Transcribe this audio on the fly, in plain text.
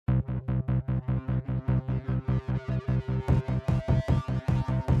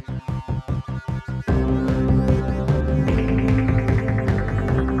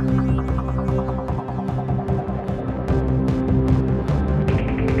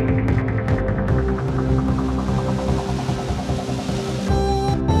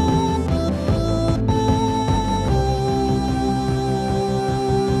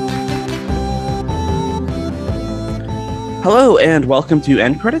Hello and welcome to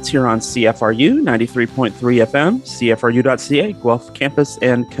End Credits here on CFRU 93.3 FM, CFRU.ca, Guelph Campus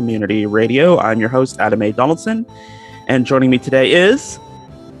and Community Radio. I'm your host, Adam A. Donaldson, and joining me today is...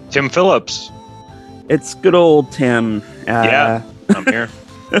 Tim Phillips. It's good old Tim. Yeah, I'm here.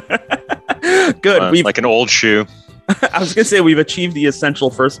 Good. Like an old shoe. I was going to say we've achieved the essential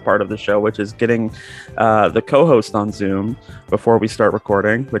first part of the show, which is getting the co-host on Zoom before we start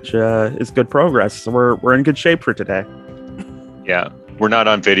recording, which is good progress. So we're in good shape for today. Yeah, we're not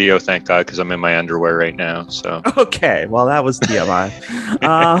on video, thank God, because I'm in my underwear right now. So okay, well that was TMI.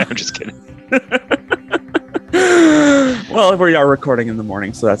 I'm just kidding. Well, we are recording in the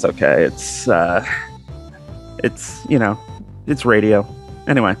morning, so that's okay. It's radio.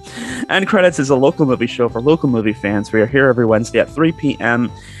 Anyway, End Credits is a local movie show for local movie fans. We are here every Wednesday at 3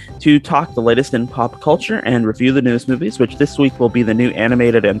 p.m. to talk the latest in pop culture and review the newest movies, which this week will be the new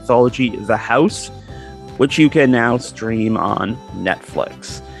animated anthology, The House, which you can now stream on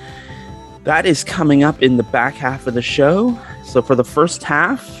Netflix. That is coming up in the back half of the show. So for the first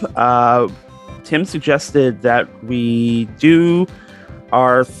half, Tim suggested that we do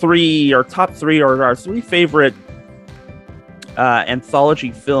our top three favorite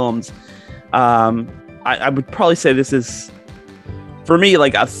anthology films. I would probably say this is, for me,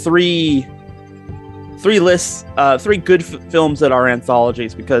 like a three lists, three good films that are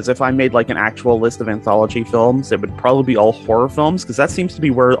anthologies, because if I made like an actual list of anthology films, it would probably be all horror films, because that seems to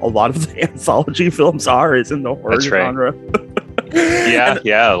be where a lot of the anthology films are, is in the horror genre.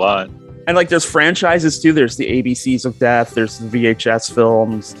 Yeah, a lot. And like there's franchises too. There's the ABCs of Death, there's the VHS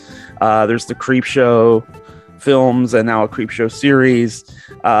films, there's the Creepshow films, and now a Creepshow series.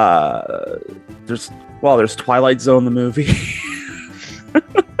 There's Twilight Zone, the movie.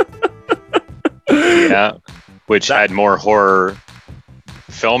 Yeah, which had more horror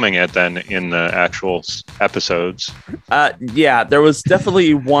filming it than in the actual episodes. Yeah, there was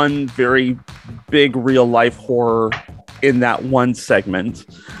definitely one very big real life horror in that one segment.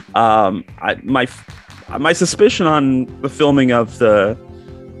 My suspicion on the filming of the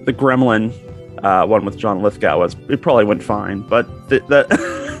Gremlin one with John Lithgow was it probably went fine, but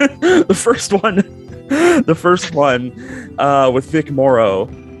the first one with Vic Morrow.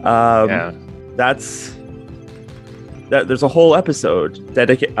 There's a whole episode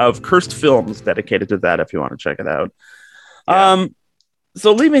of Cursed Films dedicated to that if you want to check it out. Yeah.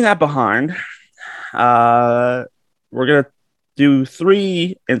 So leaving that behind, we're gonna do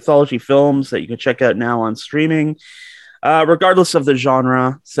 3 anthology films that you can check out now on streaming, regardless of the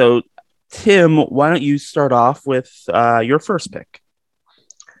genre. So Tim, why don't you start off with your first pick?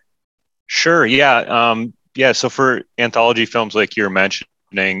 Sure. Yeah. So for anthology films, like you're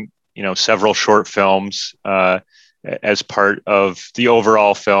mentioning, several short films as part of the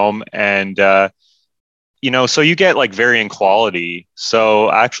overall film, and so you get like varying quality.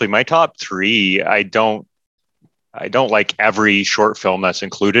 So actually, my top 3, I don't like every short film that's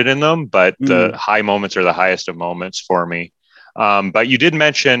included in them, but the high moments are the highest of moments for me. But you did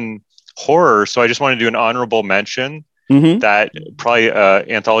mention horror, so I just want to do an honorable mention. That probably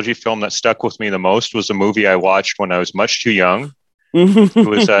anthology film that stuck with me the most was a movie I watched when I was much too young. It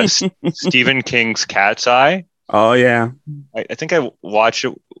was Stephen King's Cat's Eye. Oh yeah, I think I watched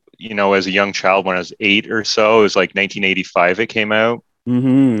it, as a young child when I was 8 or so. It was like 1985 it came out.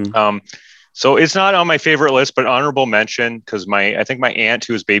 So it's not on my favorite list, but honorable mention, because I think my aunt,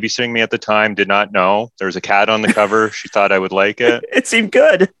 who was babysitting me at the time, did not know there was a cat on the cover. She thought I would like it. It seemed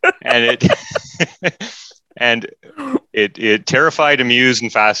good. And it terrified, amused,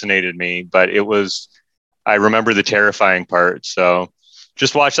 and fascinated me, but I remember the terrifying part. So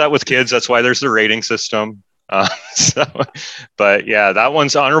just watch that with kids. That's why there's the rating system. But yeah, that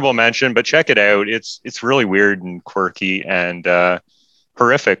one's honorable mention, but check it out. It's really weird and quirky and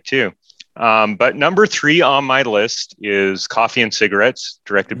horrific too. But number 3 on my list is Coffee and Cigarettes,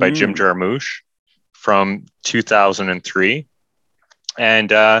 directed by Jim Jarmusch from 2003.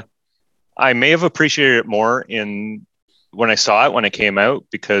 And I may have appreciated it more when I saw it when it came out,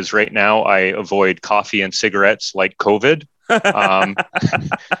 because right now I avoid coffee and cigarettes like COVID. The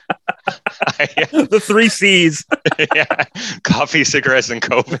 3 C's. Yeah, coffee, cigarettes, and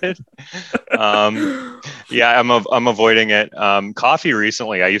COVID. I'm avoiding it. Coffee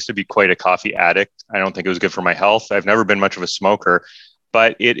recently, I used to be quite a coffee addict. I don't think it was good for my health. I've never been much of a smoker,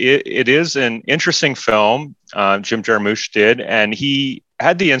 but it is an interesting film. Jim Jarmusch did, and he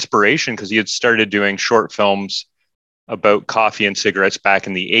had the inspiration because he had started doing short films about coffee and cigarettes back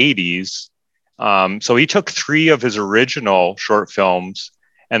in the 80s. So he took 3 of his original short films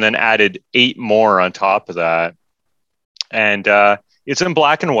and then added 8 more on top of that. And It's in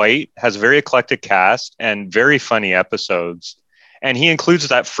black and white, has a very eclectic cast and very funny episodes. And he includes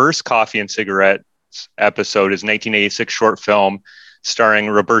that first Coffee and Cigarettes episode, his 1986 short film starring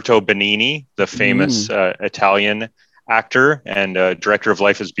Roberto Benigni, the famous Italian actor and director of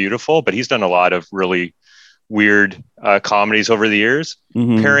Life is Beautiful. But he's done a lot of really weird comedies over the years,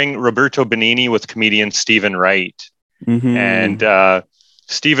 pairing Roberto Benigni with comedian Stephen Wright. And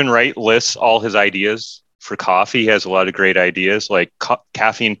Stephen Wright lists all his ideas for coffee. He has a lot of great ideas, like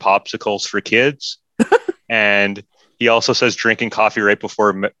caffeine popsicles for kids. And he also says drinking coffee right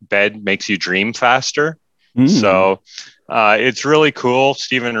before bed makes you dream faster. So it's really cool.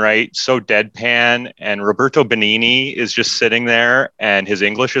 Stephen Wright, so deadpan, and Roberto Benigni is just sitting there, and his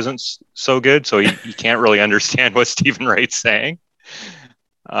English isn't so good, so you can't really understand what Stephen Wright's saying.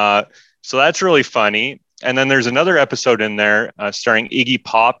 So that's really funny. And then there's another episode in there starring Iggy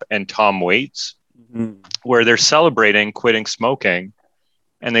Pop and Tom Waits, where they're celebrating quitting smoking.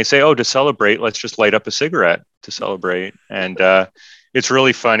 And they say, oh, to celebrate, let's just light up a cigarette to celebrate. And it's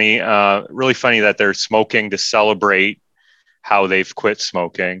really funny that they're smoking to celebrate how they've quit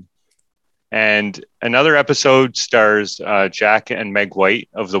smoking. And another episode stars Jack and Meg White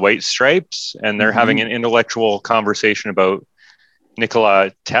of the White Stripes, and they're having an intellectual conversation about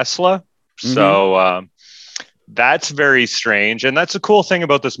Nikola Tesla. So that's very strange. And that's a cool thing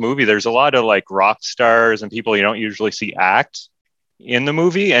about this movie. There's a lot of like rock stars and people you don't usually see act in the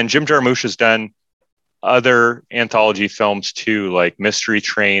movie. And Jim Jarmusch has done other anthology films too, like Mystery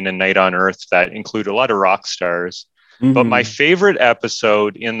Train and Night on Earth, that include a lot of rock stars. But my favorite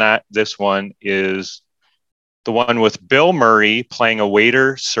episode in this one is the one with Bill Murray playing a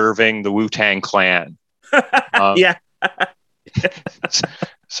waiter serving the Wu-Tang Clan.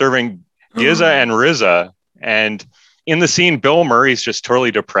 Serving Giza and RZA. And in the scene, Bill Murray's just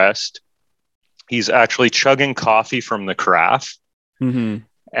totally depressed. He's actually chugging coffee from the carafe. And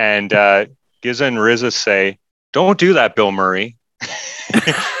Giza and RZA say, "Don't do that, Bill Murray."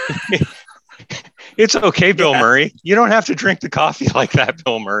 It's okay, Bill Murray. You don't have to drink the coffee like that,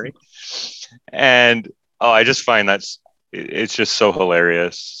 Bill Murray. And I just find it's just so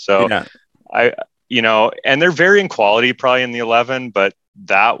hilarious. So and they're varying quality probably in the 11, but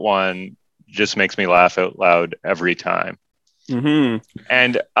that one just makes me laugh out loud every time. And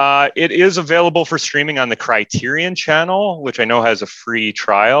it is available for streaming on the Criterion channel, which I know has a free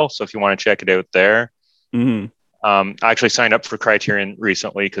trial. So if you want to check it out there, I actually signed up for Criterion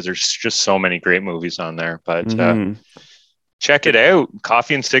recently because there's just so many great movies on there. But check it out.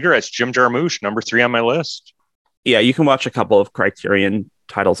 Coffee and Cigarettes, Jim Jarmusch, number 3 on my list. Yeah, you can watch a couple of Criterion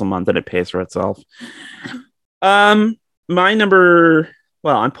titles a month and it pays for itself. I'm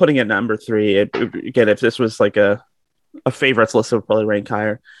putting it number 3. Again, if this was like a favorites list, it would probably rank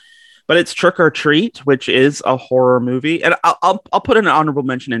higher. But it's Trick or Treat, which is a horror movie. And I'll put an honorable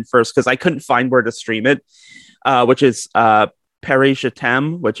mention in first because I couldn't find where to stream it. Which is Paris Je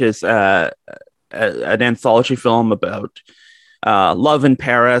T'aime, which is an anthology film about love in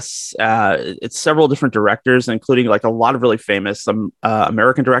Paris. It's several different directors, including like a lot of really famous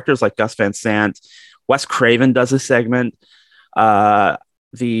American directors like Gus Van Sant. Wes Craven does a segment. The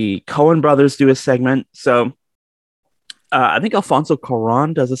Coen brothers do a segment. So I think Alfonso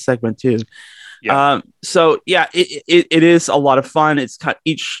Cuarón does a segment too. It is a lot of fun.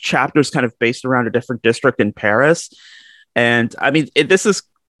 Each chapter is kind of based around a different district in Paris, and I mean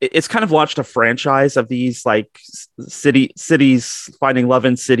it's kind of launched a franchise of these like cities finding love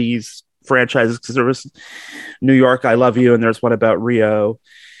in cities franchises, because there was New York, I Love You, and there's one about Rio.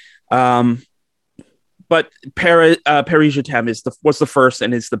 But Paris Je T'aime was the first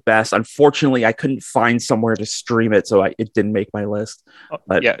and is the best. Unfortunately, I couldn't find somewhere to stream it, so it didn't make my list.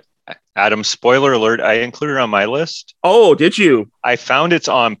 But, Adam, spoiler alert, I included it on my list. Oh, did you? I found it's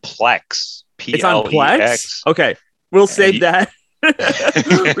on Plex. P-L-E-X. It's on Plex? Okay, we'll save that.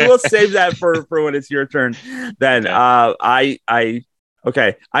 We will save that for when it's your turn. Then I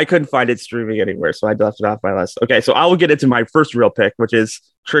couldn't find it streaming anywhere, so I left it off my list. Okay, so I will get into my first real pick, which is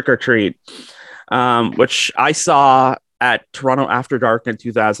Trick or Treat, which I saw at Toronto After Dark in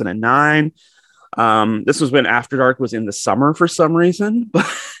 2009. This was when After Dark was in the summer for some reason, but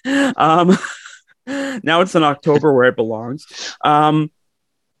now it's in October where it belongs.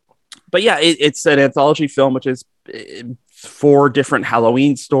 But yeah, it's an anthology film, which is 4 different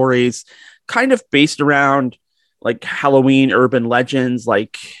Halloween stories, kind of based around like Halloween urban legends,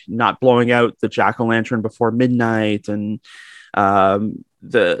 like not blowing out the jack-o'-lantern before midnight, and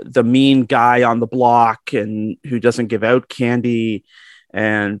the mean guy on the block and who doesn't give out candy,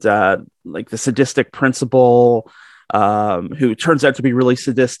 and like the sadistic principal who turns out to be really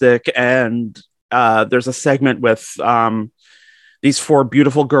sadistic. And there's a segment with these four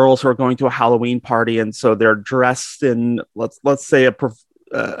beautiful girls who are going to a Halloween party, and so they're dressed in let's say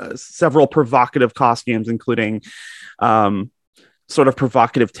several provocative costumes, including sort of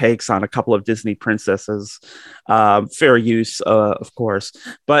provocative takes on a couple of Disney princesses. Fair use, of course,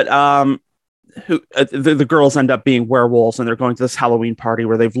 but the girls end up being werewolves, and they're going to this Halloween party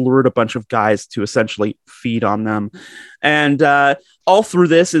where they've lured a bunch of guys to essentially feed on them. And all through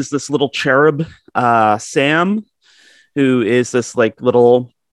this is this little cherub, Sam, who is this like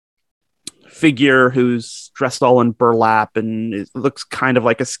little figure who's dressed all in burlap and it looks kind of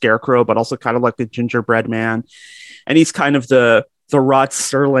like a scarecrow, but also kind of like a gingerbread man. And he's kind of the Rod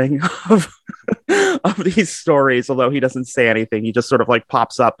Serling of these stories, although he doesn't say anything. He just sort of like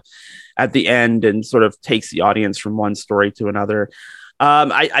pops up at the end and sort of takes the audience from one story to another.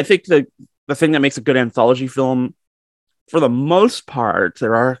 I think the thing that makes a good anthology film, for the most part,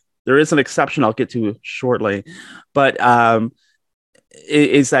 there is an exception I'll get to shortly, but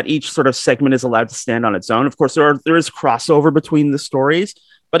is that each sort of segment is allowed to stand on its own. Of course, there is crossover between the stories,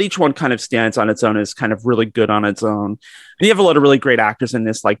 but each one kind of stands on its own, is kind of really good on its own. And you have a lot of really great actors in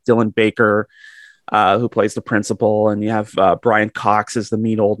this, like Dylan Baker, who plays the principal, and you have Brian Cox as the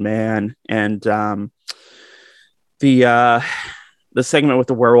mean old man, and the segment with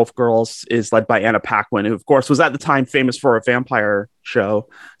the werewolf girls is led by Anna Paquin, who of course was at the time famous for a vampire show.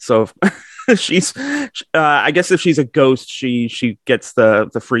 So she's, I guess if she's a ghost, she gets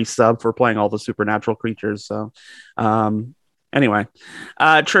the free sub for playing all the supernatural creatures. So anyway,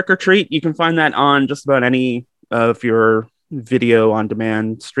 Trick or Treat, you can find that on just about any of your video on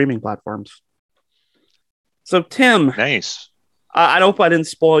demand streaming platforms. So Tim, nice. I hope I didn't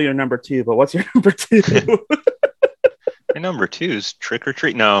spoil your number 2, but what's your number 2? My number 2 is Trick or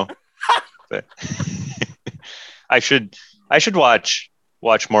Treat. No, but I should watch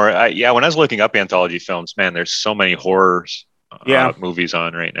more. When I was looking up anthology films, man, there's so many horror movies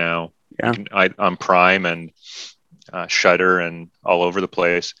on right now. Yeah, on Prime and Shudder and all over the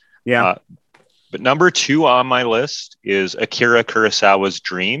place. Yeah. But number 2 on my list is Akira Kurosawa's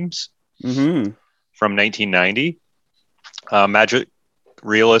Dreams from 1990. Magic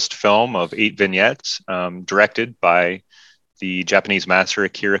realist film of 8 vignettes, directed by the Japanese master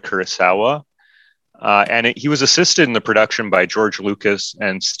Akira Kurosawa. And he was assisted in the production by George Lucas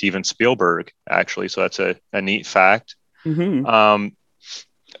and Steven Spielberg, actually. So that's a neat fact.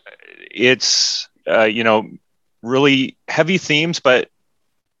 It's, really heavy themes, but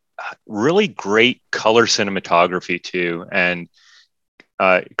really great color cinematography too. And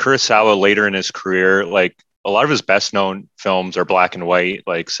Kurosawa later in his career, like a lot of his best known films are black and white,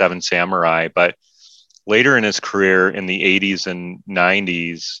 like Seven Samurai, but later in his career in the 80s and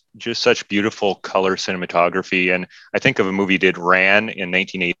 90s, just such beautiful color cinematography. And I think of a movie he did, Ran, in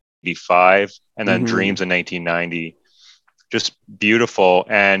 1985, and then Dreams in 1990. Just beautiful.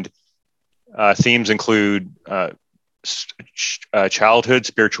 And themes include childhood,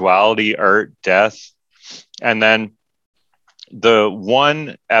 spirituality, art, death. And then the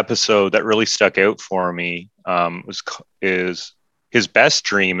one episode that really stuck out for me is his best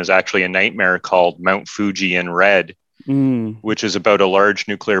dream is actually a nightmare called Mount Fuji in Red, which is about a large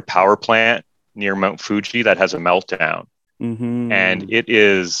nuclear power plant near Mount Fuji that has a meltdown. And it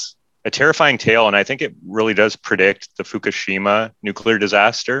is a terrifying tale. And I think it really does predict the Fukushima nuclear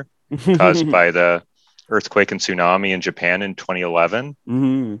disaster caused by the earthquake and tsunami in Japan in 2011.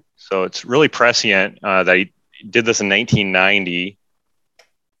 So it's really prescient that he did this in 1990,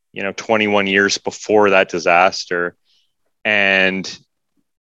 21 years before that disaster. And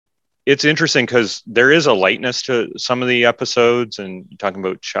it's interesting because there is a lightness to some of the episodes and talking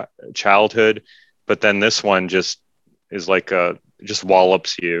about childhood, but then this one just is like just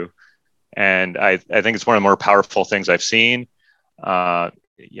wallops you. And I think it's one of the more powerful things I've seen.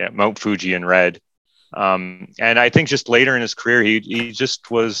 Mount Fuji in Red. And I think just later in his career, he just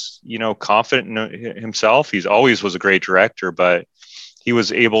was, confident in himself. He's always was a great director, but he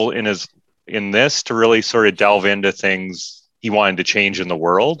was able in this to really sort of delve into things he wanted to change in the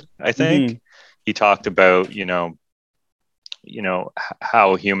world. I think he talked about,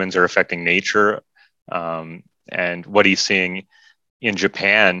 how humans are affecting nature, and what he's seeing in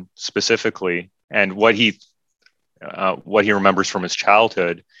Japan specifically, and what he remembers from his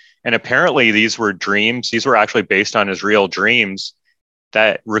childhood. And apparently these were dreams. These were actually based on his real dreams,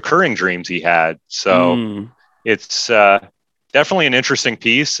 that recurring dreams he had. So it's definitely an interesting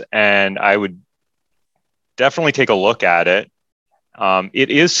piece, and I would definitely take a look at it. It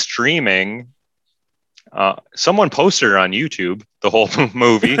is streaming. Someone posted it on YouTube, the whole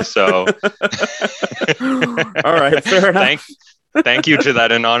movie. So all right, fair enough. Thank you to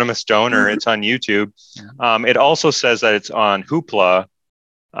that anonymous donor. It's on YouTube. It also says that it's on Hoopla.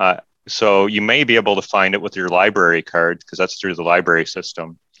 So you may be able to find it with your library card because that's through the library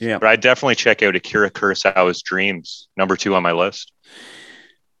system. Yeah. But I'd definitely check out Akira Kurosawa's Dreams, number 2 on my list.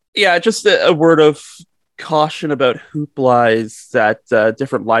 Yeah, just a word of caution about Hoopla is that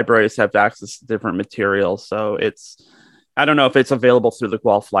different libraries have access to different materials. So I don't know if it's available through the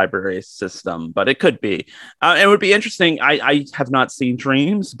Guelph library system, but it could be. It would be interesting. I have not seen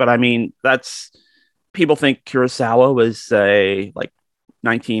Dreams, but I mean, people think Kurosawa was a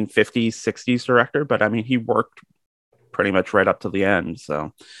 1950s, 60s director, but I mean, he worked pretty much right up to the end.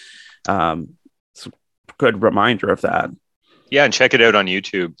 So it's a good reminder of that. Yeah, and check it out on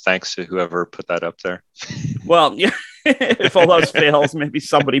YouTube. Thanks to whoever put that up there. Well, yeah, if all those fails, maybe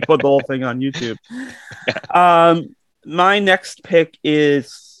somebody put the whole thing on YouTube. My next pick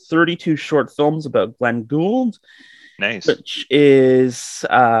is 32 short films about Glenn Gould. Nice. Which is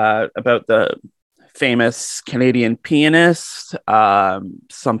about the famous Canadian pianist.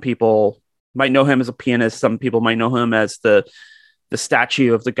 Some people might know him as a pianist. Some people might know him as the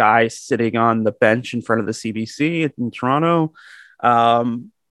statue of the guy sitting on the bench in front of the CBC in Toronto.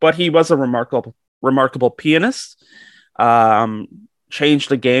 But he was a remarkable pianist. Changed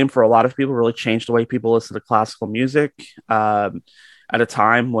the game for a lot of people, really changed the way people listen to classical music at a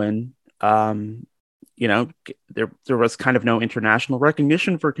time when, there was kind of no international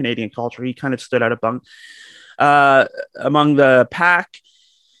recognition for Canadian culture. He kind of stood out among the pack.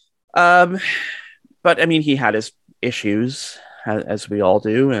 But I mean, he had his issues, as we all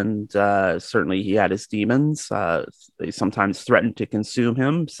do, and certainly he had his demons. They sometimes threatened to consume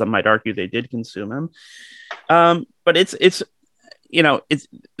him. Some might argue they did consume him. But this is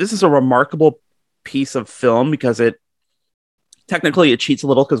a remarkable piece of film because it cheats a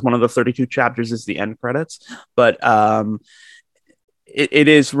little because one of the 32 chapters is the end credits, but it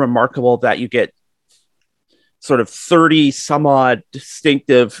is remarkable that you get sort of 30 some odd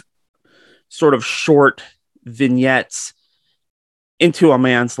distinctive sort of short vignettes into a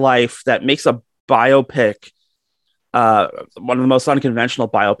man's life that makes a biopic one of the most unconventional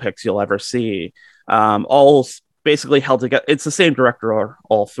biopics you'll ever see. All basically held together. It's the same director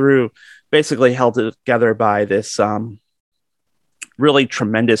all through, basically held together by this really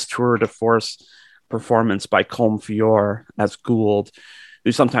tremendous tour de force performance by Colm Feore as Gould,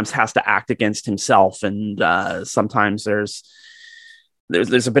 who sometimes has to act against himself, and sometimes there's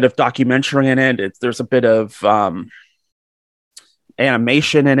a bit of documentary in it. There's a bit of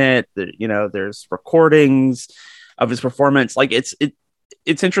animation in it. There's recordings of his performance. It's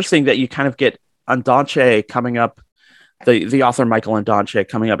interesting that you kind of get Ondaatje coming up, the author Michael Ondaatje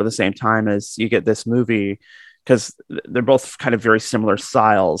coming up at the same time as you get this movie, because they're both kind of very similar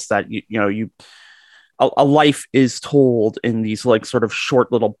styles that a life is told in these sort of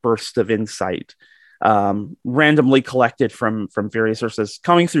short little bursts of insight, randomly collected from various sources.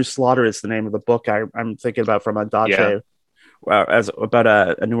 Coming Through Slaughter is the name of the book I'm thinking about from Ondaatje, as about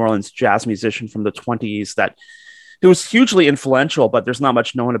a New Orleans jazz musician from the 1920s who was hugely influential, but there's not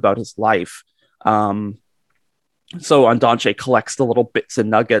much known about his life. So Ondaatje collects the little bits and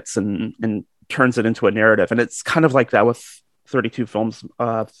nuggets and turns it into a narrative. And it's kind of like that with 32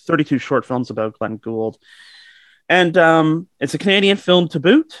 short films about Glenn Gould. And it's a Canadian film to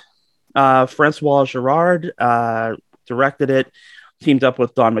boot. Francois Girard directed it, teamed up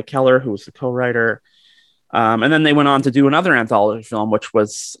with Don McKellar, who was the co-writer. And then they went on to do another anthology film, which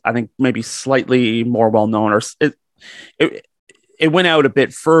was, I think, maybe slightly more well-known, or it went out a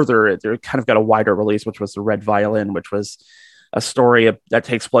bit further. It kind of got a wider release, which was The Red Violin, which was a story that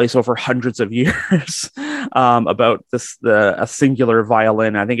takes place over hundreds of years about a singular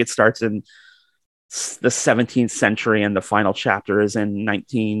violin. I think it starts in the 17th century, and the final chapter is in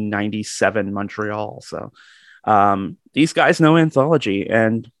 1997 Montreal. So these guys know anthology,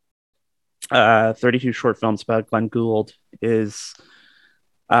 and 32 short films about Glenn Gould is,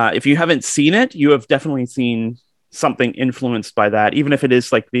 if you haven't seen it, you have definitely seen something influenced by that, even if it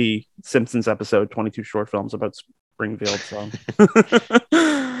is like the Simpsons episode 22 short films about Springfield. So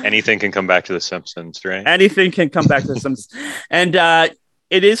anything can come back to the Simpsons, right? Anything can come back to the Simpsons. And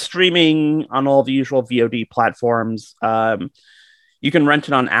it is streaming on all the usual VOD platforms. You can rent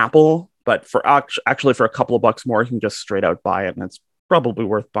it on Apple, but for actually for a couple of bucks more, you can just straight out buy it, and it's probably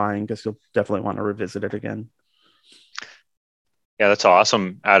worth buying because you'll definitely want to revisit it again. Yeah, that's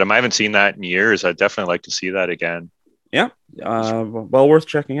awesome, Adam. I haven't seen that in years. I'd definitely like to see that again. Yeah, well worth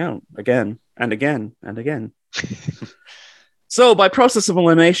checking out again and again and again. So by process of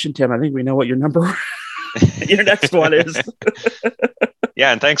elimination, Tim, I think we know what your next one is.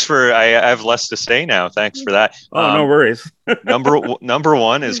 Yeah, and thanks for. I have less to say now. Thanks for that. Oh, no worries. Number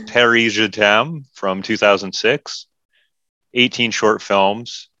one is Paris Je t'aime from 2006. 18 short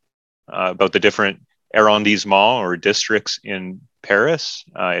films about the different arrondissements or districts in Paris,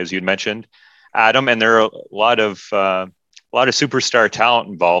 as you'd mentioned, Adam. And there are a lot of superstar talent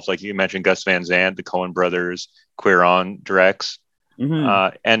involved, like you mentioned, Gus Van Sant, the Coen brothers, Cuarón directs,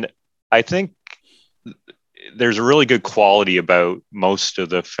 and I think there's a really good quality about most of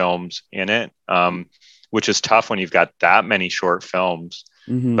the films in it, which is tough when you've got that many short films.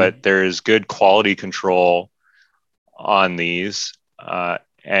 But there is good quality control on these. But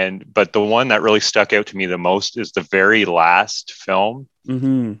the one that really stuck out to me the most is the very last film,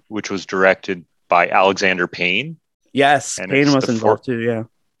 which was directed by Alexander Payne. Yes, and Payne was involved too. Yeah.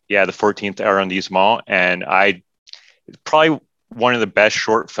 Yeah, the 14th arrondissement, and it's probably one of the best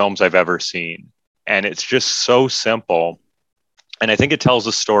short films I've ever seen. And it's just so simple, and I think it tells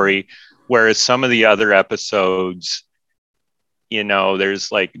a story. Whereas some of the other episodes,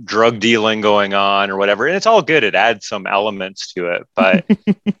 there's like drug dealing going on or whatever, and it's all good. It adds some elements to it, but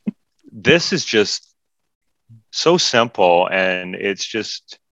this is just so simple, and it's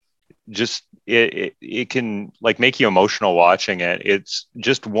just it can like make you emotional watching it. It's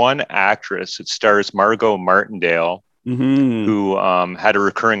just one actress. It stars Margot Martindale, who had a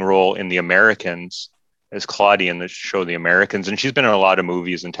recurring role in The Americans as Claudia in the show The Americans, and she's been in a lot of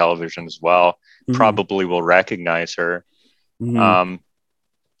movies and television as well. Probably will recognize her. And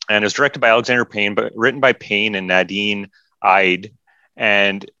it's directed by Alexander Payne, but written by Payne and Nadine Ide.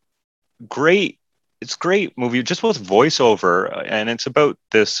 And it's great movie just with voiceover. And it's about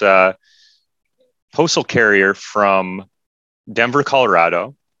this postal carrier from Denver,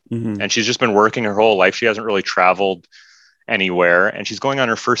 Colorado. And she's just been working her whole life. She hasn't really traveled anywhere. And she's going on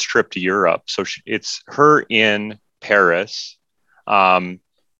her first trip to Europe. So it's her in Paris,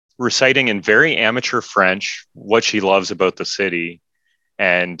 reciting in very amateur French what she loves about the city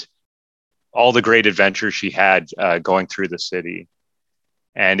and all the great adventures she had going through the city.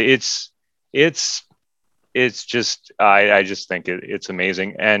 And it's just, I just think it's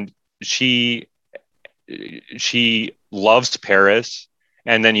amazing. And she loves Paris.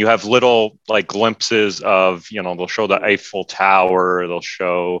 And then you have little like glimpses of, they'll show the Eiffel Tower, they'll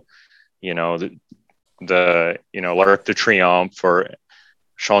show, the L'Arc de Triomphe or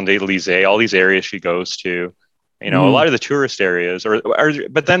Champs-Élysées, all these areas she goes to, a lot of the tourist areas,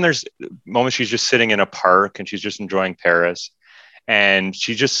 but then there's moments she's just sitting in a park and she's just enjoying Paris. And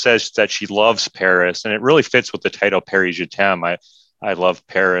she just says that she loves Paris, and it really fits with the title Paris Je t'aime. I love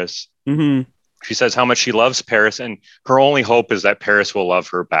Paris. She says how much she loves Paris, and her only hope is that Paris will love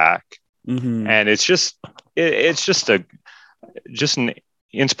her back. And it's just an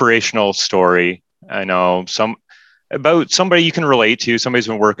inspirational story. I know about somebody you can relate to. Somebody's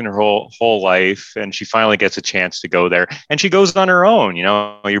been working her whole life, and she finally gets a chance to go there, and she goes on her own.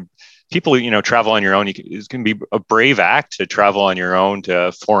 People, travel on your own. It can be a brave act to travel on your own to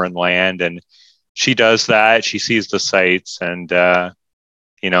a foreign land, and she does that. She sees the sights, and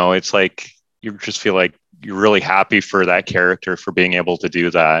it's like you just feel like you're really happy for that character for being able to do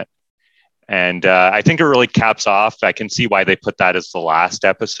that. And I think it really caps off. I can see why they put that as the last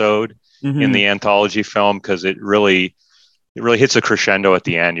episode in the anthology film, because it really hits a crescendo at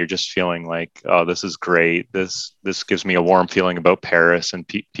the end. You're just feeling like, oh, this is great. This gives me a warm feeling about Paris and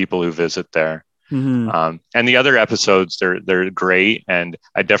people who visit there. And the other episodes, they're great, and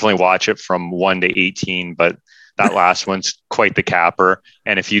I definitely watch it from 1 to 18. But that last one's quite the capper.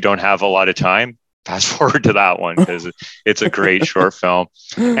 And if you don't have a lot of time, fast forward to that one, because it's a great short film.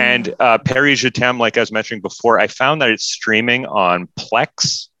 And Paris Je t'aime, like I was mentioning before, I found that it's streaming on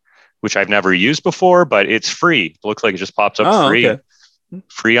Plex, which I've never used before, but it's free. It looks like it just pops up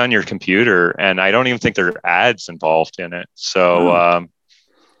free on your computer. And I don't even think there are ads involved in it. So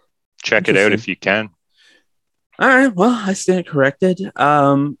check it out if you can. All right. Well, I stand corrected.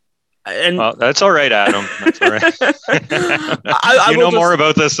 Well, that's all right, Adam. That's all right. You know more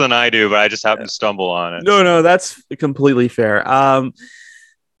about this than I do, but I just happened to stumble on it. No, that's completely fair.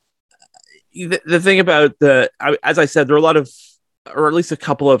 The thing about as I said, there are a lot of, or at least a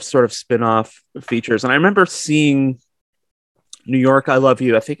couple of sort of spin-off features. And I remember seeing New York, I Love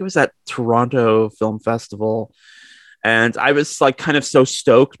You. I think it was at Toronto Film Festival. And I was like kind of so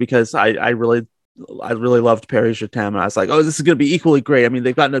stoked because I really loved Paris Je t'aime. And I was like, oh, this is going to be equally great. I mean,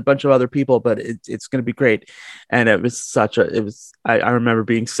 they've gotten a bunch of other people, but it's going to be great. And it was I remember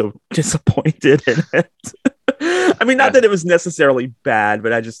being so disappointed in it. I mean, not that it was necessarily bad,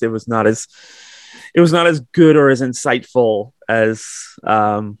 but it was not as good or as insightful as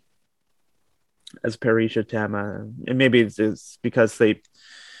as Paris Je t'aime, and maybe it's because they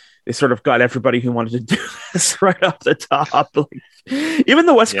sort of got everybody who wanted to do this right off the top. Like, even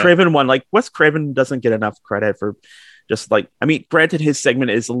the Wes Craven one, like Wes Craven doesn't get enough credit for just like, I mean, granted his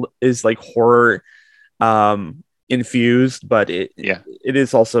segment is like horror infused, but it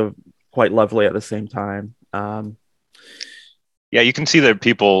is also quite lovely at the same time. You can see that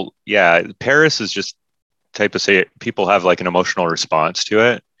people, Paris is just type of say people have like an emotional response to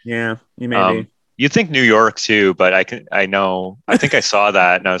it. Yeah, you maybe. You'd think New York too, but I think I saw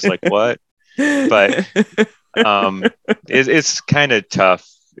that and I was like, what? But it's kind of tough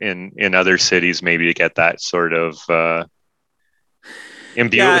in other cities maybe to get that sort of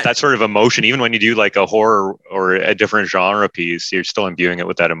imbue with that sort of emotion. Even when you do like a horror or a different genre piece, you're still imbuing it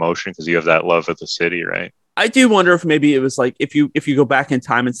with that emotion because you have that love of the city, right? I do wonder if maybe it was like if you go back in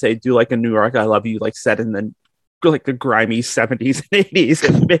time and say do like a New York I Love You like set in the like the grimy 70s and 80s,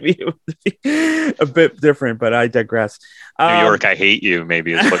 and maybe it would be a bit different, but I digress. New York I Hate You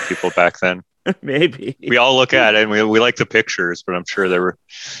maybe is what people back then. Maybe we all look at it and we like the pictures, but I'm sure there were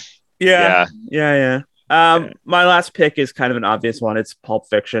yeah. My last pick is kind of an obvious one. It's Pulp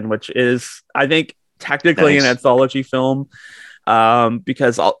Fiction, which is I think technically an anthology film,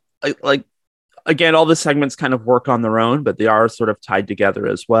 because again, all the segments kind of work on their own, but they are sort of tied together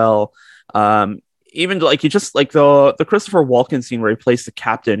as well. Even like you just like the Christopher Walken scene where he plays the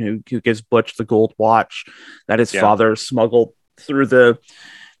captain who gives Butch the gold watch that his father smuggled through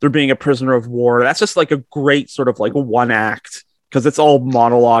being a prisoner of war. That's just like a great sort of like one act because it's all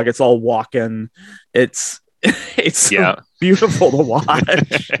monologue. It's all Walken. It's beautiful to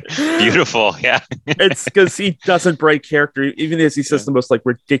watch. Beautiful. Yeah. It's because he doesn't break character, even as he says the most like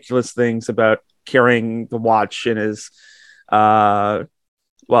ridiculous things about carrying the watch in his,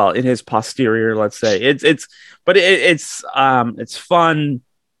 in his posterior, let's say. It's fun.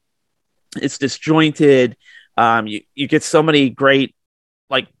 It's disjointed. You get so many great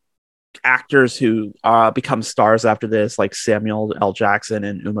like actors who become stars after this, like Samuel L. Jackson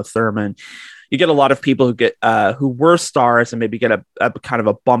and Uma Thurman. You get a lot of people who were stars and maybe get a kind of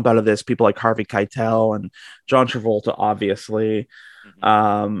a bump out of this. People like Harvey Keitel and John Travolta, obviously.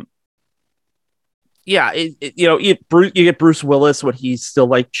 Mm-hmm. You get Bruce Willis when he's still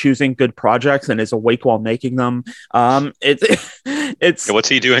like choosing good projects and is awake while making them. It's what's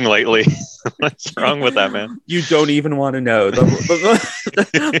he doing lately? What's wrong with that man? You don't even want to know.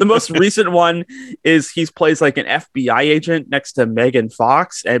 The most recent one is he plays like an FBI agent next to Megan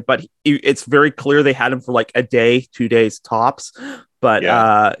Fox, but it's very clear they had him for like a day, 2 days tops. But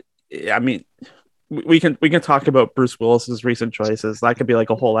I mean, we can talk about Bruce Willis's recent choices. That could be like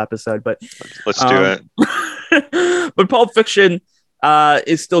a whole episode, but let's do it. But Pulp Fiction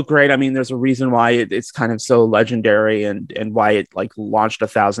is still great. I mean, there's a reason why it's kind of so legendary and why it like launched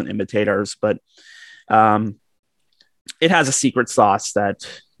 1,000 imitators, but it has a secret sauce that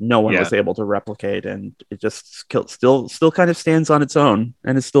no one was able to replicate, and it just still kind of stands on its own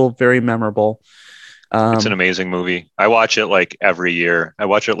and is still very memorable. It's an amazing movie. I watch it like every year. I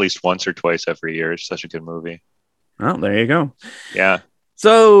watch it at least once or twice every year. It's such a good movie. Well, there you go. Yeah.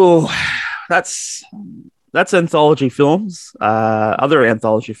 So that's anthology films. Other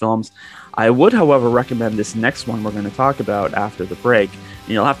anthology films. I would, however, recommend this next one we're going to talk about after the break, and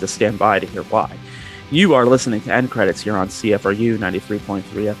you'll have to stand by to hear why. You are listening to End Credits here on CFRU 93.3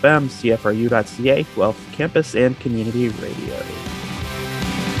 FM, CFRU.ca, Guelph Campus and Community Radio.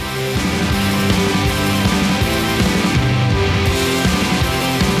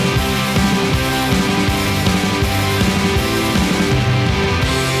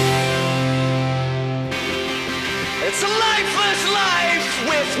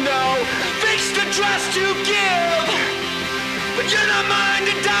 Trust to give, but you're not mine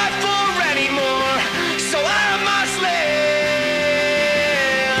to die for anymore, so I must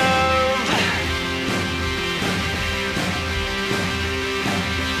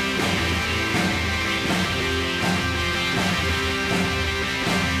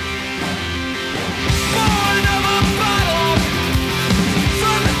Born of a bottle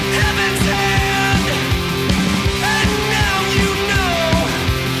from heaven's hand, and now you know.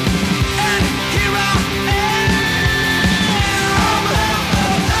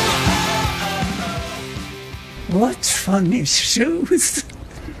 What funny shoes.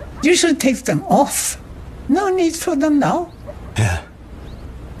 You should take them off. No need for them now. Yeah,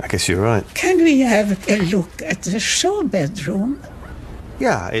 I guess you're right. Can we have a look at the show bedroom?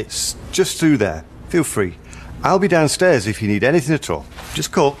 Yeah, it's just through there. Feel free. I'll be downstairs if you need anything at all.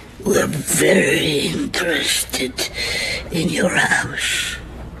 Just call. We're very interested in your house.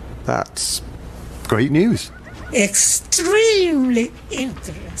 That's great news. Extremely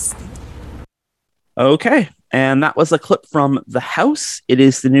interesting. Okay, and that was a clip from The House. It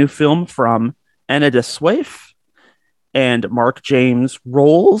is the new film from Anna de Swaif and Mark James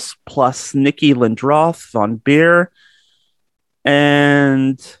Rolls, plus Nikki Lindroth, Von Beer,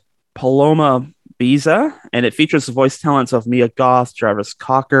 and Paloma Biza. And it features the voice talents of Mia Goth, Jarvis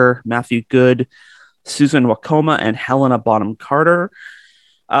Cocker, Matthew Good, Susan Wacoma, and Helena Bonham Carter.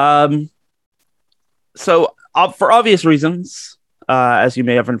 So, for obvious reasons, as you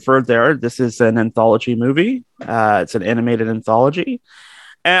may have inferred there, this is an anthology movie. It's an animated anthology.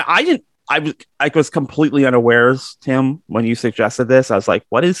 And I was completely unawares, Tim, when you suggested this. I was like,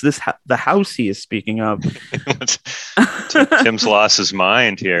 what is this? The house he is speaking of? Tim's lost his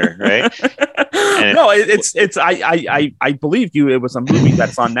mind here, right? No, I believed you. It was a movie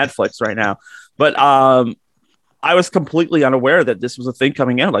that's on Netflix right now. But I was completely unaware that this was a thing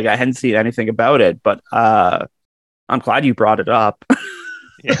coming out. Like, I hadn't seen anything about it, but I'm glad you brought it up.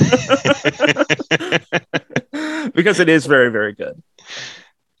 Because it is very, very good.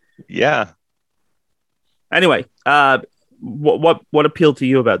 Yeah. Anyway, what appealed to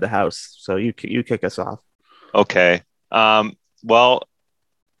you about The House? So you kick us off. Okay. Well,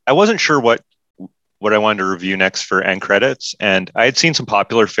 I wasn't sure what I wanted to review next for end credits, and I had seen some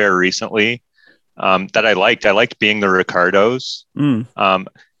popular fare recently that I liked. I liked Being the Ricardos. I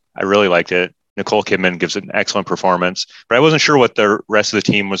really liked it. Nicole Kidman gives an excellent performance, but I wasn't sure what the rest of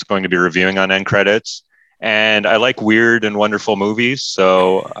the team was going to be reviewing on end credits. And I like weird and wonderful movies,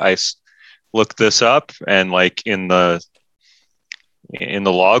 so I looked this up, and like in the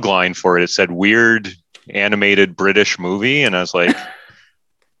log line for it, it said weird animated British movie, and I was like,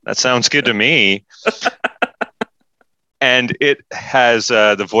 that sounds good to me. And it has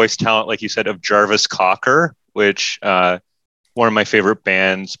the voice talent, like you said, of Jarvis Cocker, which one of my favorite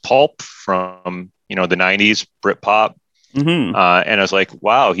bands, Pulp, from the 90s, Britpop. Mm-hmm. And I was like,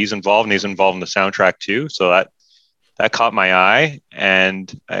 wow, he's involved, and he's involved in the soundtrack too. So that caught my eye,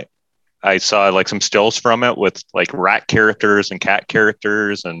 and I saw like some stills from it with like rat characters and cat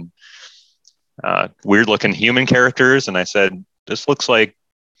characters and weird looking human characters. And I said, this looks like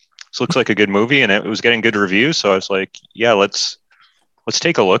a good movie, and it was getting good reviews. So I was like, yeah, let's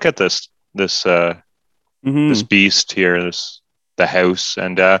take a look at this beast here, The House.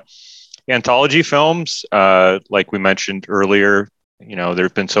 And anthology films, like we mentioned earlier, there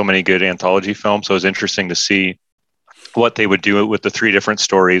have been so many good anthology films. So it was interesting to see what they would do with the three different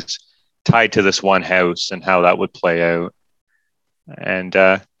stories tied to this one house and how that would play out. And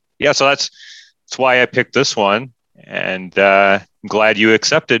so that's why I picked this one. And I'm glad you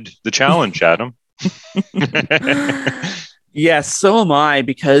accepted the challenge, Adam. Yes, so am I,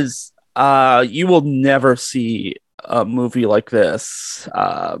 because you will never see a movie like this.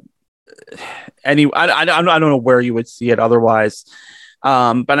 I don't know where you would see it otherwise.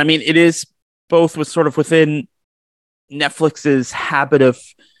 But I mean, it is both within Netflix's habit of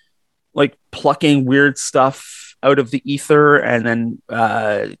like plucking weird stuff out of the ether and then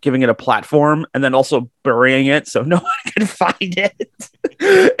giving it a platform, and then also burying it so no one can find it.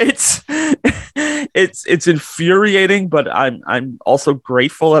 It's infuriating, but I'm also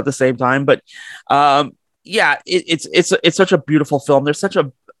grateful at the same time. But it's such a beautiful film. There's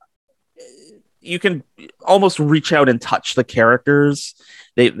you can almost reach out and touch the characters.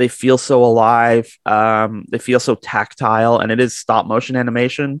 They feel so alive. They feel so tactile, and it is stop motion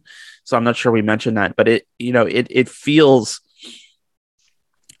animation. So I'm not sure we mentioned that, but it feels,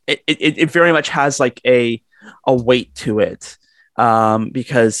 it very much has like a weight to it,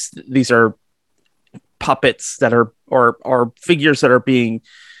 because these are puppets that are or figures that are being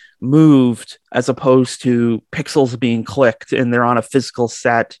moved as opposed to pixels being clicked, and they're on a physical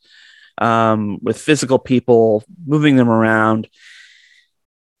set with physical people moving them around,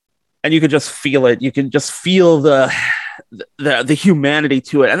 and you can just feel it. You can just feel the humanity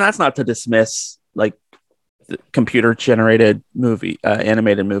to it, and that's not to dismiss like the computer generated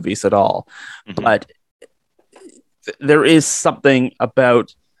animated movies at all. Mm-hmm. But there is something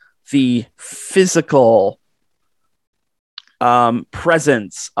about the physical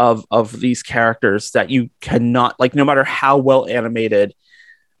presence of these characters that you cannot, like, no matter how well animated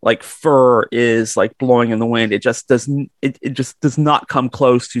like fur is like blowing in the wind, it just does not come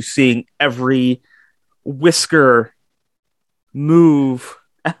close to seeing every whisker move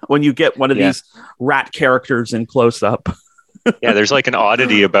when you get one of these rat characters in close up. Yeah, there's like an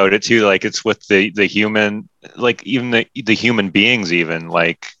oddity about it too. Like it's with the human, like even the human beings, even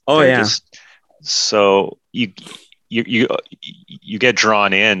like so you get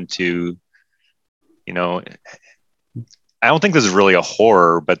drawn into, I don't think this is really a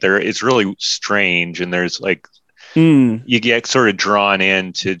horror, but it's really strange, and there's like you get sort of drawn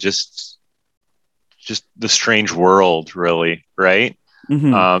into just just the strange world, really, right?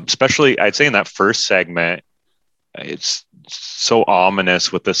 Especially, I'd say in that first segment, it's so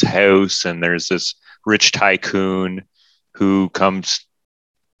ominous with this house, and there's this rich tycoon who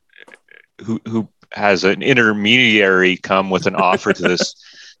has an intermediary come with an offer to this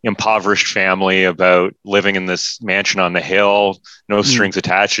impoverished family about living in this mansion on the hill, no strings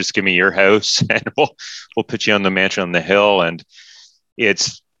attached, just give me your house and we'll put you on the mansion on the hill. And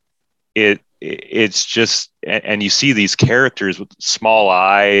it's just, and you see these characters with small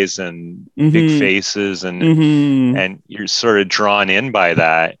eyes and big faces, and you're sort of drawn in by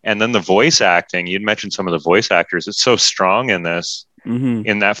that. And then the voice acting, you'd mentioned some of the voice actors, it's so strong in this.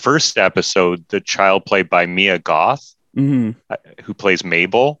 In that first episode, the child played by Mia Goth, who plays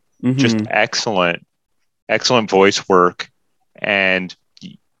Mabel, just excellent voice work. And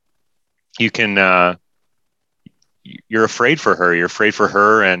you can, you're afraid for her. You're afraid for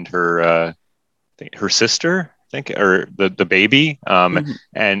her and her sister, I think, or the baby.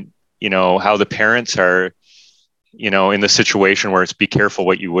 And, you know, how the parents are, you know, in the situation where it's be careful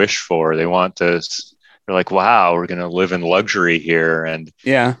what you wish for. They want this. They're like, wow, we're going to live in luxury here. And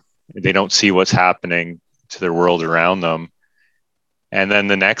they don't see what's happening to their world around them. And then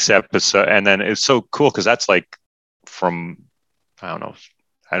the next episode, and then it's so cool because that's like from, I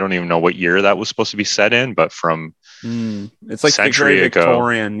don't even know what year that was supposed to be set in, but from it's like century ago.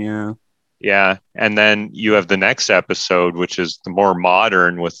 Victorian, yeah. And then you have the next episode, which is the more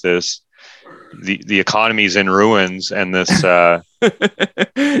modern with this, the economy's in ruins, and this and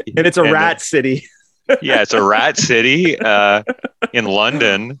it's a rat city. Yeah, it's a rat city in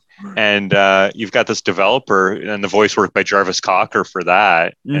London, and you've got this developer, and the voice work by Jarvis Cocker for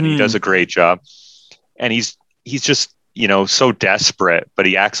that, and he does a great job. And he's just, you know, so desperate, but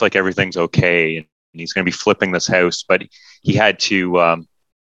he acts like everything's okay, and he's going to be flipping this house, but he had to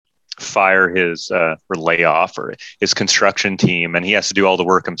fire his or lay off or his construction team, and he has to do all the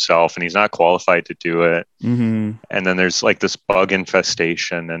work himself, and he's not qualified to do it. And then there's like this bug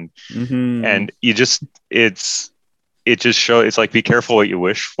infestation, and you just it just shows, it's like, be careful what you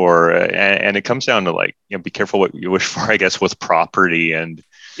wish for, and it comes down to, like, you know, be careful what you wish for, I guess, with property and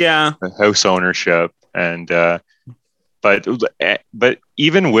house ownership. And but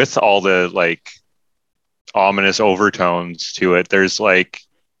even with all the like ominous overtones to it, there's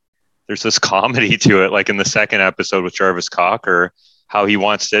this comedy to it, like in the second episode with Jarvis Cocker, how he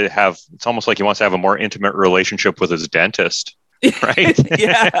wants to have, it's almost like he wants to have a more intimate relationship with his dentist, right?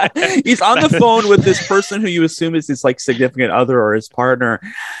 Yeah. He's on the phone with this person who you assume is his like significant other or his partner.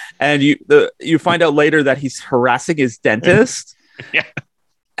 And you find out later that he's harassing his dentist.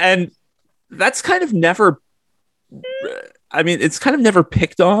 And that's kind of never, I mean, it's kind of never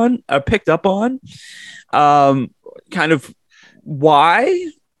picked up on. Kind of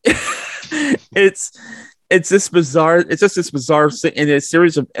why? It's just this bizarre thing in a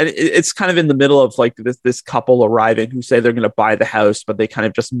series of, and it's kind of in the middle of like this couple arriving who say they're going to buy the house, but they kind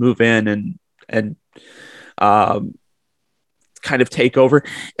of just move in and kind of take over.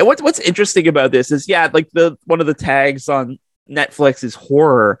 And what's interesting about this is, like one of the tags on Netflix is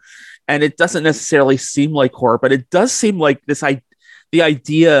horror, and it doesn't necessarily seem like horror, but it does seem like the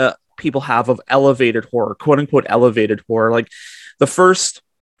idea people have of elevated horror, quote unquote elevated horror. Like the first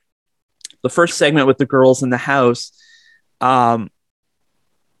segment with the girls in the house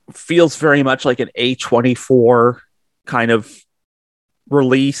feels very much like an A24 kind of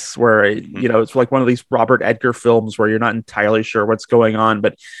release where, you know, it's like one of these Robert Edgar films where you're not entirely sure what's going on,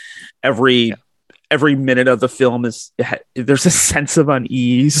 but every minute of the film there's a sense of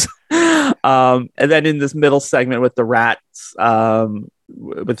unease. And then in this middle segment with the rats,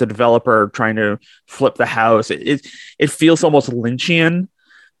 with the developer trying to flip the house, it feels almost Lynchian.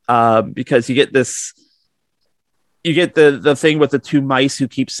 Because you get the thing with the two mice who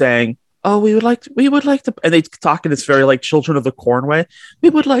keep saying, "Oh, we would like to," and they talk in this very like Children of the Corn way. We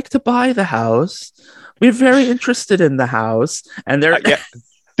would like to buy the house. We're very interested in the house, and they're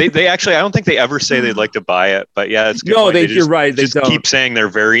they actually, I don't think they ever say they'd like to buy it, but yeah, it's good. No, you're right. They don't keep saying they're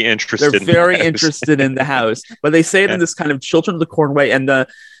very interested. They're very interested in the house, but they say it in this kind of Children of the Corn way. And the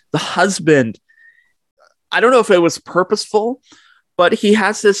husband, I don't know if it was purposeful, but he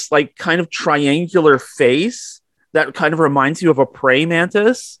has this like kind of triangular face that kind of reminds you of a praying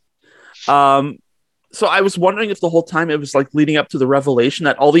mantis. So I was wondering if the whole time it was like leading up to the revelation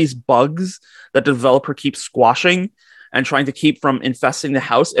that all these bugs that the developer keeps squashing and trying to keep from infesting the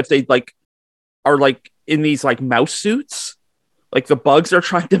house, if they like are like in these like mouse suits, like the bugs are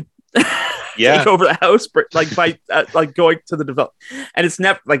trying to take over the house, like by like going to the develop, and it's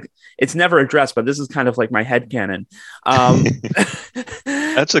never addressed. But this is kind of like my headcanon.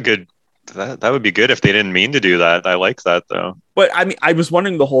 That would be good if they didn't mean to do that. I like that though. But I mean, I was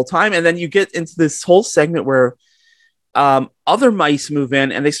wondering the whole time, and then you get into this whole segment where other mice move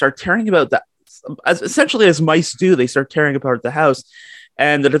in and they start tearing about essentially as mice do. They start tearing apart the house,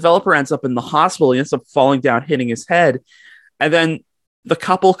 and the developer ends up in the hospital. He ends up falling down, hitting his head, and then the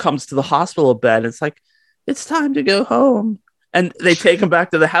couple comes to the hospital bed. And it's like, it's time to go home, and they take him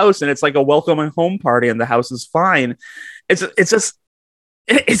back to the house, and it's like a welcoming home party, and the house is fine. It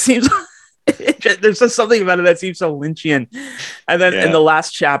seems. There's just something about it that seems so Lynchian. And then in the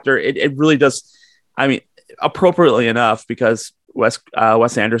last chapter, it really does. I mean, appropriately enough, because Wes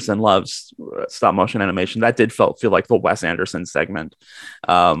Anderson loves stop motion animation. That did feel like the Wes Anderson segment,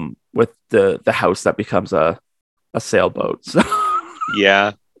 with the house that becomes a sailboat. So.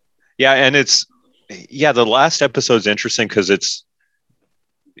 Yeah, and the last episode's interesting because it's,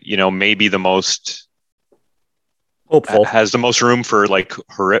 maybe the most hopeful, has the most room for like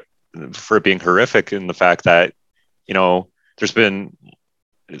for it being horrific in the fact that, there's been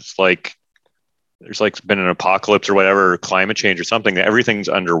been an apocalypse or whatever, or climate change or something, that everything's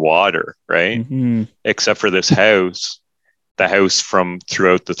underwater, right? Mm-hmm. Except for this house, the house from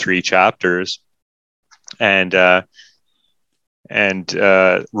throughout the 3 chapters. And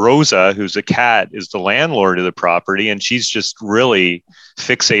Rosa, who's a cat, is the landlord of the property, and she's just really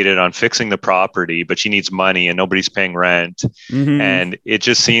fixated on fixing the property, but she needs money and nobody's paying rent. Mm-hmm. And it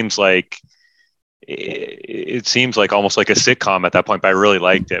just seems like almost like a sitcom at that point, but I really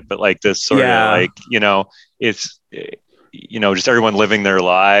liked it. But like this sort of like, it's, just everyone living their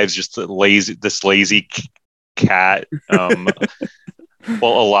lives, just this lazy cat.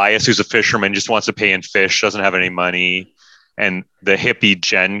 Well, Elias, who's a fisherman, just wants to pay in fish, doesn't have any money. And the hippie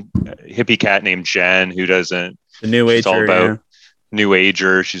cat named Jen, who doesn't, the new ager, all about new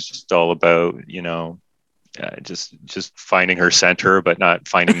ager. She's just all about, just finding her center, but not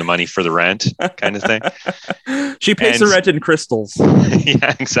finding the money for the rent kind of thing. She pays the rent in crystals.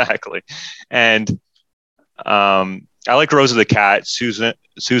 Yeah, exactly. And I like Rosa the cat, Susan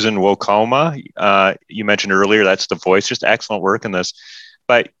Wokoma. You mentioned earlier, that's the voice, just excellent work in this.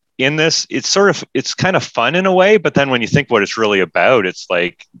 But in this, it's kind of fun in a way, but then when you think what it's really about, it's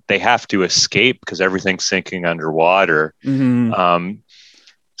like they have to escape because everything's sinking underwater. Mm-hmm.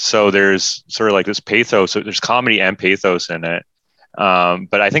 So there's sort of like this pathos. So there's comedy and pathos in it.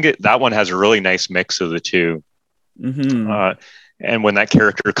 But I think that one has a really nice mix of the two. Mm-hmm. And when that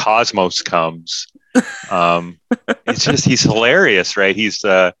character Cosmos comes, it's just, he's hilarious, right? He's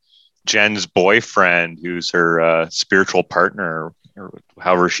Jen's boyfriend, who's her spiritual partner, or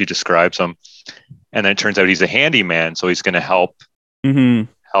however she describes him. And then it turns out he's a handyman, so he's going to help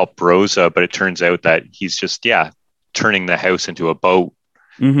Rosa. But it turns out that he's just turning the house into a boat.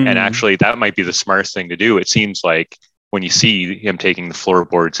 Mm-hmm. And actually, that might be the smartest thing to do. It seems like when you see him taking the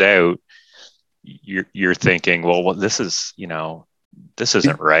floorboards out, you're thinking, well, this is, this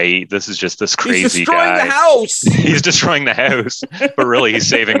isn't right. This is just this crazy guy. The house. He's destroying the house, but really he's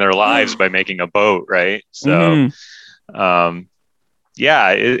saving their lives by making a boat, right? So,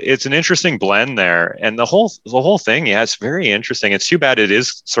 it's an interesting blend there, and the whole thing, it's very interesting. It's too bad it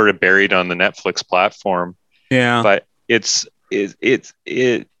is sort of buried on the Netflix platform. Yeah, but it's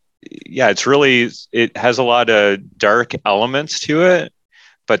really, it has a lot of dark elements to it,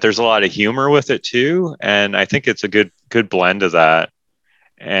 but there's a lot of humor with it too, and I think it's a good blend of that.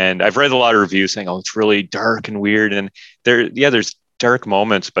 And I've read a lot of reviews saying, "Oh, it's really dark and weird," and there's dark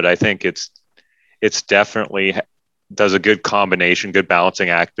moments, but I think it's definitely does a good combination, good balancing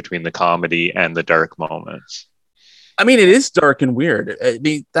act between the comedy and the dark moments. I mean, it is dark and weird. I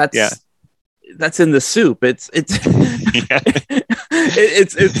mean, that's in the soup. It's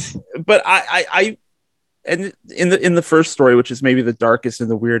but I and in the first story, which is maybe the darkest and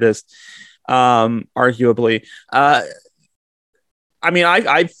the weirdest, arguably, I mean,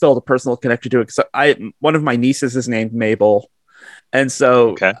 I felt a personal connection to it because one of my nieces is named Mabel, and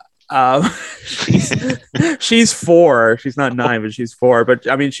so she's 4. She's not 9, but she's 4. But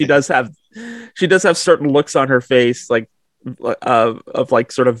I mean, she does have certain looks on her face, like of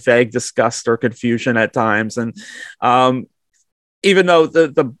like sort of vague disgust or confusion at times, and even though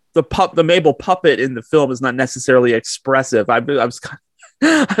the Mabel puppet in the film is not necessarily expressive, I was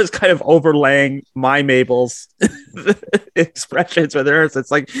kind of overlaying my Mabel's expressions with hers.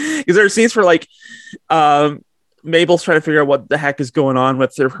 It's like, because there are scenes where like Mabel's trying to figure out what the heck is going on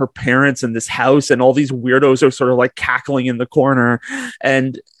with her parents in this house, and all these weirdos are sort of like cackling in the corner,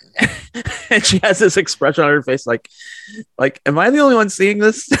 and she has this expression on her face like am I the only one seeing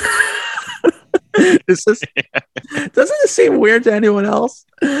this? Doesn't it seem weird to anyone else?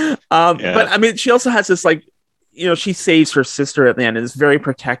 But I mean, she also has this like she saves her sister at the end and is very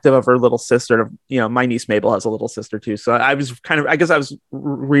protective of her little sister. My niece Mabel has a little sister too. So I guess I was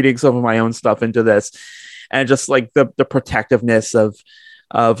reading some of my own stuff into this, and just like the protectiveness of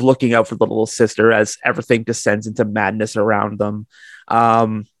looking out for the little sister as everything descends into madness around them.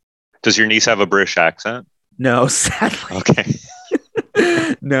 Does your niece have a British accent? No, sadly. Okay.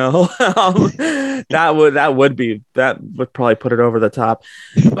 No, that would probably put it over the top.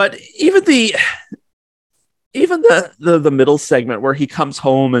 But even the middle segment where he comes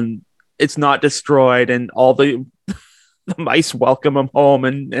home and it's not destroyed and all the mice welcome him home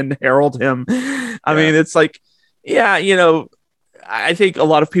and herald him. I mean, it's like, I think a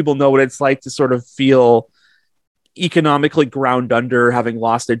lot of people know what it's like to sort of feel economically ground under, having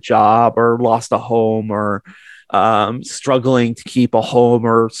lost a job or lost a home, or struggling to keep a home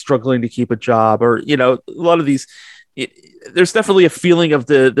or struggling to keep a job, or a lot of these. There's definitely a feeling of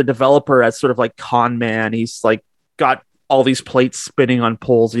the developer as sort of like con man. He's like got all these plates spinning on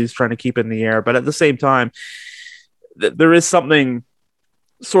poles he's trying to keep in the air, but at the same time, there is something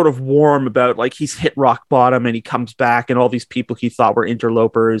sort of warm about, like, he's hit rock bottom and he comes back, and all these people he thought were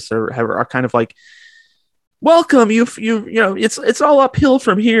interlopers are kind of like, welcome, it's all uphill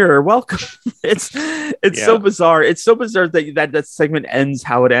from here, welcome. it's so bizarre. It's so bizarre that segment ends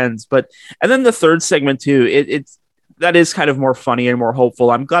how it ends. And then the third segment too, that is kind of more funny and more hopeful.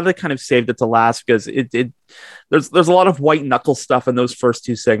 I'm glad I kind of saved it to last, because there's a lot of white knuckle stuff in those first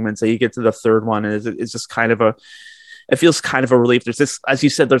two segments that you get to the third one, and it's just kind of it feels kind of a relief. There's this, as you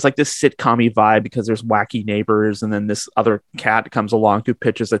said, there's like this sitcom-y vibe because there's wacky neighbors, and then this other cat comes along who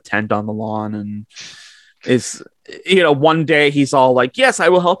pitches a tent on the lawn, and is, one day he's all like, yes, I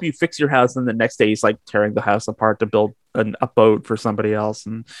will help you fix your house, and the next day he's like tearing the house apart to build a boat for somebody else.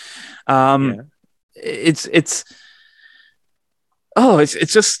 And it's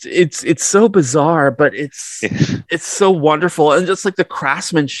so bizarre, but it's so wonderful, and just like the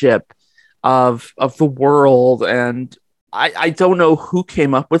craftsmanship of the world. And I don't know who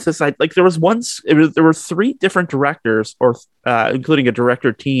came up with this. There were three different directors, or including a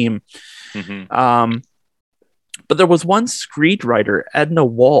director team. Mm-hmm. But there was one screenwriter, Edna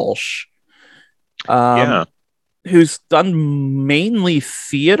Walsh, who's done mainly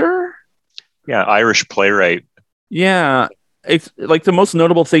theater. Yeah, Irish playwright. Yeah, it's like the most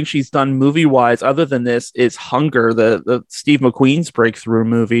notable thing she's done movie wise, other than this, is Hunger, the Steve McQueen's breakthrough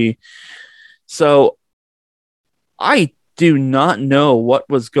movie. So I do not know what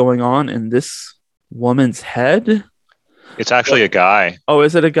was going on in this woman's head. It's actually a guy. Oh,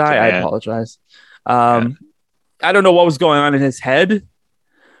 is it a guy? I apologize. I don't know what was going on in his head,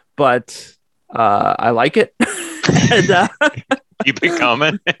 but I like it. Keep it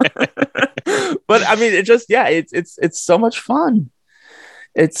coming. But I mean, it's so much fun.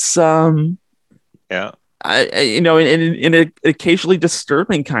 It's in an occasionally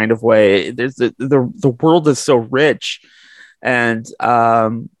disturbing kind of way. There's the world is so rich, and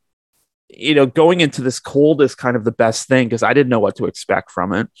going into this cold is kind of the best thing, because I didn't know what to expect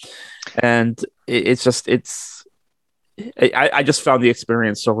from it, and I just found the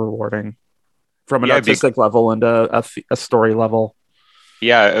experience so rewarding from an artistic level and a story level.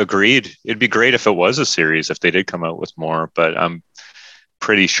 Yeah, agreed. It'd be great if it was a series, if they did come out with more, but I'm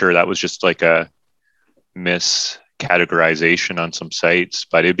pretty sure that was just like a miscategorization on some sites.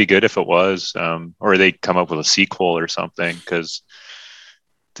 But it'd be good if it was, or they come up with a sequel or something, because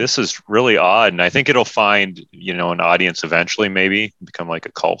this is really odd, and I think it'll find an audience eventually, maybe become like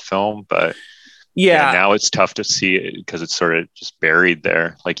a cult film. But now it's tough to see it because it's sort of just buried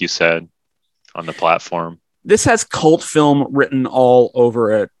there, like you said, on the platform. This has cult film written all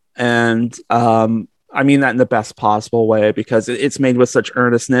over it, and I mean that in the best possible way, because it's made with such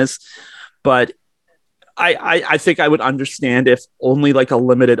earnestness. But I think I would understand if only like a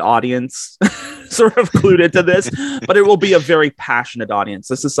limited audience sort of clued into this, but it will be a very passionate audience.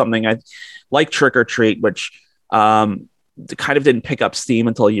 This is something I like, Trick or Treat, which kind of didn't pick up steam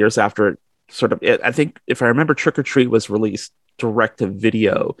until years after it. I think, if I remember, Trick or Treat was released direct to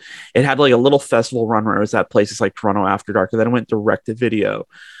video. It had like a little festival run where it was at places like Toronto After Dark, and then it went direct to video.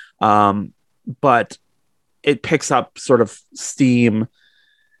 But it picks up sort of steam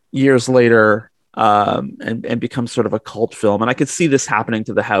years later, and becomes sort of a cult film. And I could see this happening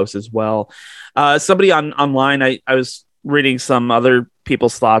to The House as well. Somebody online, I was reading some other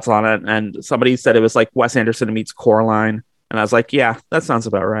people's thoughts on it, and somebody said it was like Wes Anderson meets Coraline. And I was like, yeah, that sounds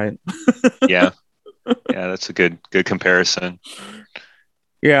about right. Yeah, that's a good comparison.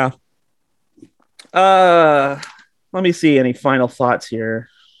 Yeah. Let me see any final thoughts here.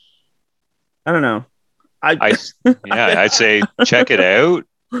 I don't know. I'd say check it out.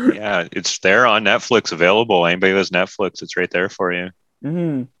 Yeah, it's there on Netflix, available. Anybody who has Netflix, it's right there for you.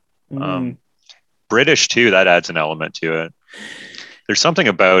 British too, that adds an element to it. There's something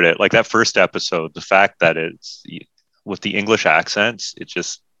about it, like that first episode, the fact that it's with the English accents, it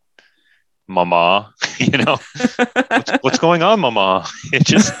just mama, what's going on, mama? It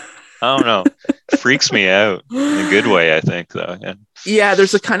just, I don't know, freaks me out in a good way, I think, though. Yeah,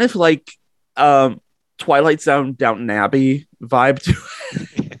 there's a kind of like Twilight Zone, Downton Abbey vibe to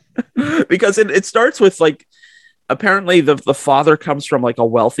it. Because it starts with like, apparently the father comes from like a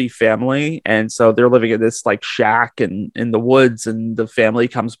wealthy family, and so they're living in this like shack in the woods, and the family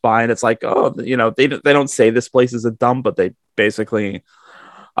comes by, and it's like, oh, they don't say this place is a dump, but they basically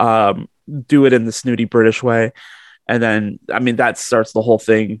do it in the snooty British way. And then, I mean, that starts the whole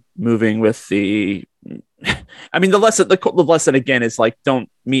thing moving with the lesson again is like, don't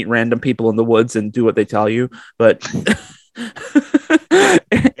meet random people in the woods and do what they tell you. But how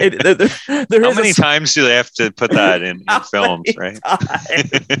many times do they have to put that in films, right?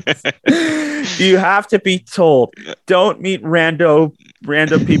 You have to be told, don't meet random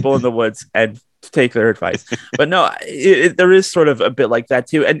people in the woods and take their advice. But no, there is sort of a bit like that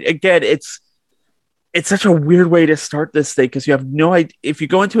too. And again, it's such a weird way to start this thing, because you have no idea if you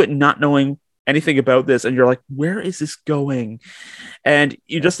go into it not knowing anything about this, and you're like, where is this going? And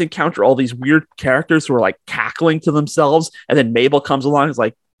you just encounter all these weird characters who are like cackling to themselves, and then Mabel comes along and is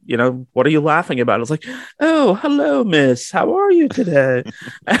like, what are you laughing about? It's like, oh, hello, miss, how are you today?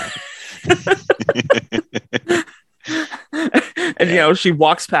 And she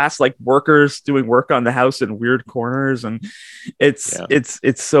walks past like workers doing work on the house in weird corners, and it's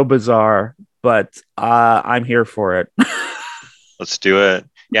so bizarre, but I'm here for it. Let's do it.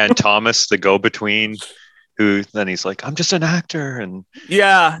 Yeah, and Thomas, the go-between, who then he's like, I'm just an actor. And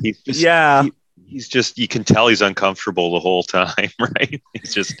he's just, you can tell he's uncomfortable the whole time, right?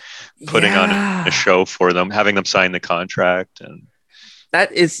 He's just putting on a show for them, having them sign the contract. And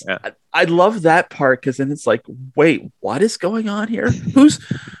that is, I love that part, because then it's like, wait, what is going on here?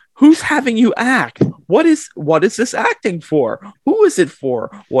 Who's having you act? What is this acting for? Who is it for?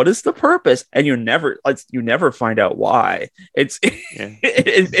 What is the purpose? And you never find out why. It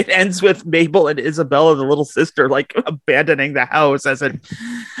ends with Mabel and Isabella, the little sister, like abandoning the house and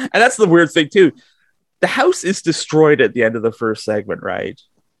that's the weird thing too. The house is destroyed at the end of the first segment, right?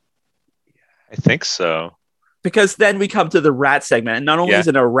 I think so. Because then we come to the rat segment, and not only is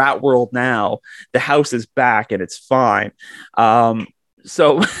it a rat world now, the house is back and it's fine.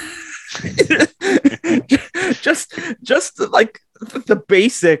 So just like the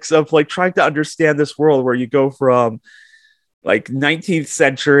basics of like trying to understand this world, where you go from like 19th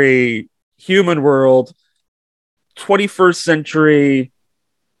century human world, 21st century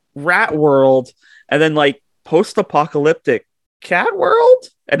rat world, and then like post-apocalyptic cat world,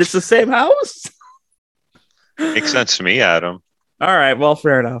 and it's the same house. Makes sense to me, Adam. All right, well,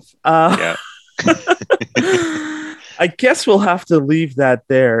 fair enough. Yeah. I guess we'll have to leave that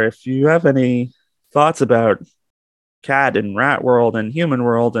there. If you have any thoughts about cat and rat world and human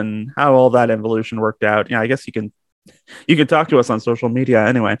world and how all that evolution worked out, I guess you can talk to us on social media.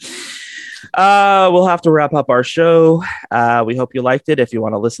 Anyway, we'll have to wrap up our show. We hope you liked it. If you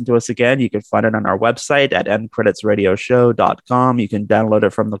want to listen to us again, you can find it on our website at endcreditsradioshow.com. You can download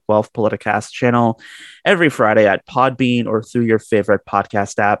it from the Guelph Politicast channel every Friday at Podbean or through your favorite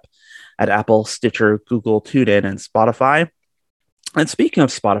podcast app at Apple, Stitcher, Google, TuneIn, and Spotify. And speaking of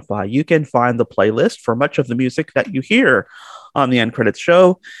Spotify, you can find the playlist for much of the music that you hear on the End Credits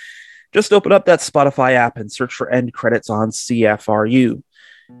show. Just open up that Spotify app and search for End Credits on CFRU.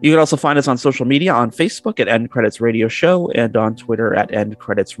 You can also find us on social media, on Facebook at End Credits Radio Show and on Twitter at End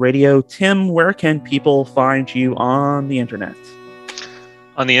Credits Radio. Tim, where can people find you on the internet?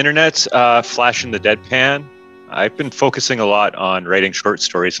 On the internet, Flash in the Deadpan. I've been focusing a lot on writing short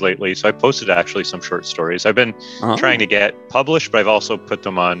stories lately, so I posted actually some short stories. I've been trying to get published, but I've also put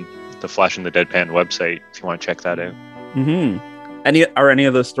them on the Flash in the Deadpan website if you want to check that out. Mm-hmm. Are any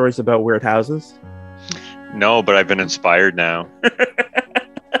of those stories about weird houses? No, but I've been inspired now.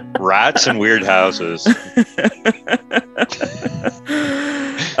 Rats and weird houses.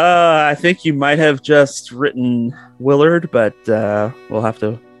 I think you might have just written Willard, but we'll have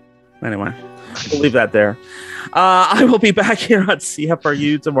to... Anyway, we'll leave that there. I will be back here on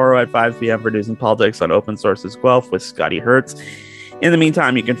CFRU tomorrow at 5 p.m. for news and politics on Open Sources Guelph with Scotty Hertz. In the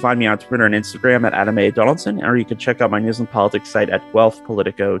meantime, you can find me on Twitter and Instagram at Adam A. Donaldson, or you can check out my news and politics site at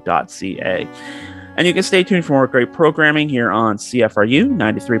guelphpolitico.ca. And you can stay tuned for more great programming here on CFRU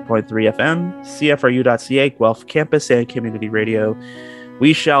 93.3 FM, CFRU.ca, Guelph Campus and Community Radio.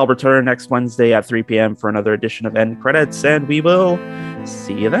 We shall return next Wednesday at 3 p.m. for another edition of End Credits, and we will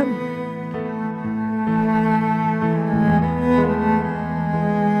See you then.